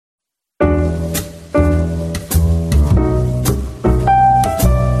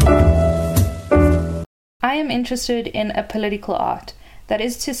I am interested in a political art, that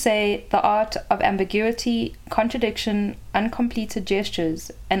is to say, the art of ambiguity, contradiction, uncompleted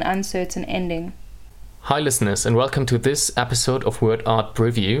gestures, and uncertain ending. Hi listeners, and welcome to this episode of Word Art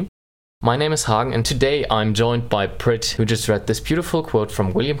Review. My name is Hagen, and today I'm joined by Brit, who just read this beautiful quote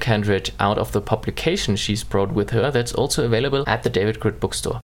from William Kentridge out of the publication she's brought with her that's also available at the David Grit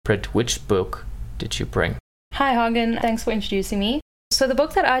bookstore. Brit, which book did you bring? Hi Hagen, thanks for introducing me. So the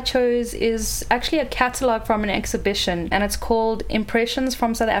book that I chose is actually a catalogue from an exhibition, and it's called Impressions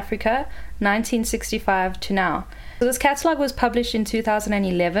from South Africa, 1965 to now. So this catalogue was published in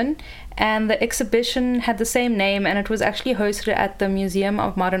 2011, and the exhibition had the same name, and it was actually hosted at the Museum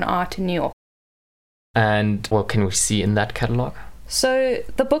of Modern Art in New York. And what can we see in that catalogue? So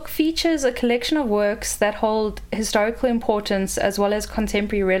the book features a collection of works that hold historical importance as well as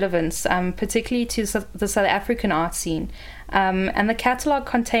contemporary relevance, particularly to the South African art scene. And the catalogue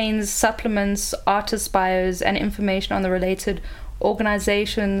contains supplements, artist bios, and information on the related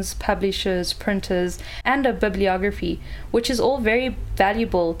organizations, publishers, printers, and a bibliography, which is all very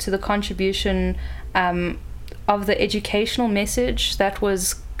valuable to the contribution of the educational message that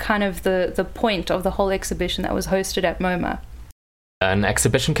was kind of the point of the whole exhibition that was hosted at MoMA. An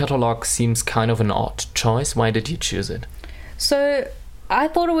exhibition catalogue seems kind of an odd choice. Why did you choose it? So I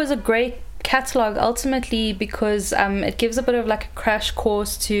thought it was a great catalogue ultimately because it gives a bit of like a crash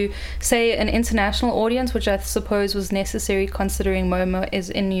course to, say, an international audience, which I suppose was necessary considering MoMA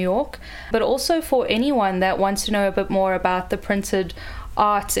is in New York, but also for anyone that wants to know a bit more about the printed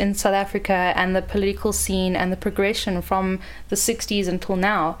art in South Africa and the political scene and the progression from the 60s until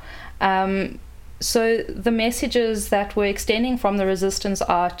now. So the messages that were extending from the resistance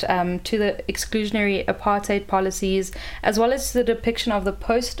art to the exclusionary apartheid policies, as well as to the depiction of the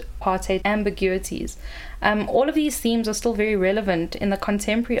post-apartheid ambiguities. All of these themes are still very relevant in the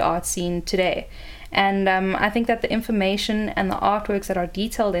contemporary art scene today. And I think that the information and the artworks that are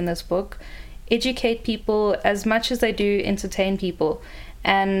detailed in this book educate people as much as they do entertain people.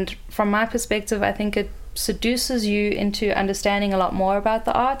 And from my perspective, I think it seduces you into understanding a lot more about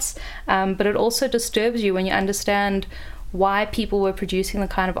the arts, but it also disturbs you when you understand why people were producing the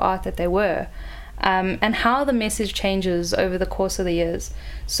kind of art that they were, and how the message changes over the course of the years.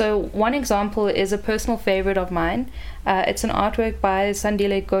 So one example is a personal favorite of mine. It's an artwork by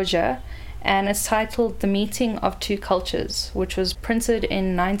Sandile Goja, and it's titled The Meeting of Two Cultures, which was printed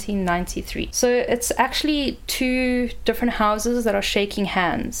in 1993. So it's actually two different houses that are shaking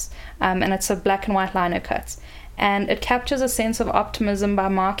hands, and it's a black and white lino cut. And it captures a sense of optimism by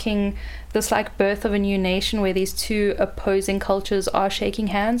marking this like birth of a new nation where these two opposing cultures are shaking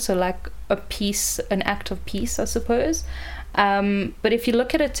hands, so like a peace, an act of peace, I suppose. But if you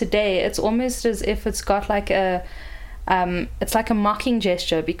look at it today, it's almost as if it's got like it's like a mocking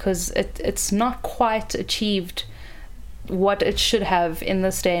gesture because it's not quite achieved what it should have in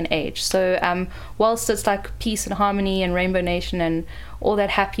this day and age. So whilst it's like peace and harmony and Rainbow Nation and all that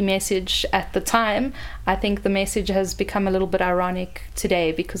happy message at the time, I think the message has become a little bit ironic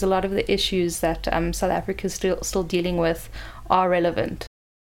today because a lot of the issues that South Africa is still dealing with are relevant.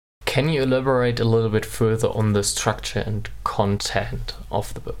 Can you elaborate a little bit further on the structure and content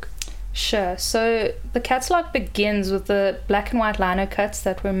of the book? Sure. So the catalogue begins with the black and white lino cuts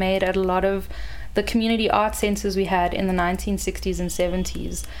that were made at a lot of the community art centres we had in the 1960s and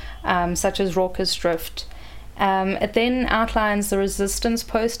 70s, such as Raucous Drift. It then outlines the resistance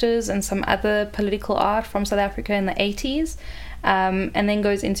posters and some other political art from South Africa in the 80s, and then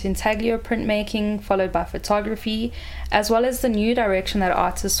goes into intaglio printmaking, followed by photography, as well as the new direction that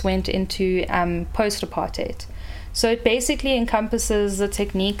artists went into post-apartheid. So it basically encompasses the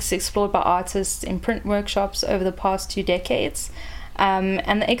techniques explored by artists in print workshops over the past 2 decades.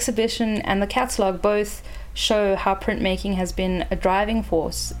 And the exhibition and the catalogue both show how printmaking has been a driving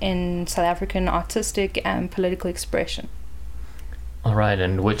force in South African artistic and political expression. All right,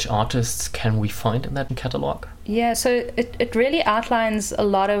 and which artists can we find in that catalogue? Yeah, so it really outlines a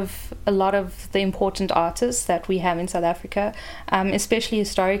lot of the important artists that we have in South Africa, especially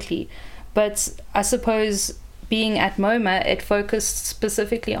historically. But I suppose being at MoMA, it focused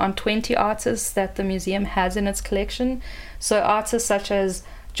specifically on 20 artists that the museum has in its collection. So artists such as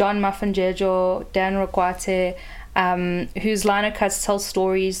John Mafanjejo, Dan Rokwate, whose lino cuts tell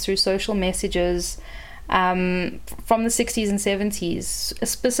stories through social messages from the 60s and 70s,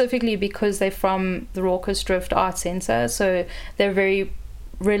 specifically because they're from the Raucous Drift Art Centre, so they're very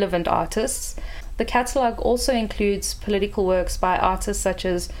relevant artists. The catalogue also includes political works by artists such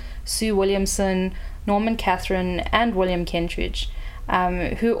as Sue Williamson, Norman Catherine, and William Kentridge,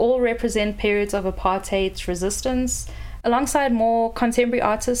 who all represent periods of apartheid's resistance, alongside more contemporary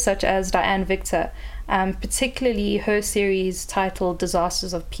artists such as Diane Victor, particularly her series titled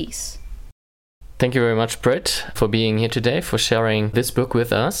Disasters of Peace. Thank you very much, Brit, for being here today, for sharing this book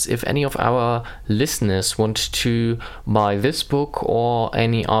with us. If any of our listeners want to buy this book or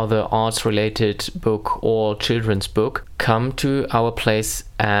any other arts-related book or children's book, come to our place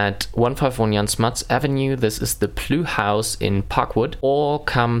at 151 Jan Smuts Avenue. This is the Blue House in Parkwood, or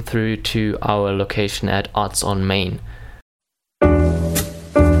come through to our location at Arts on Main.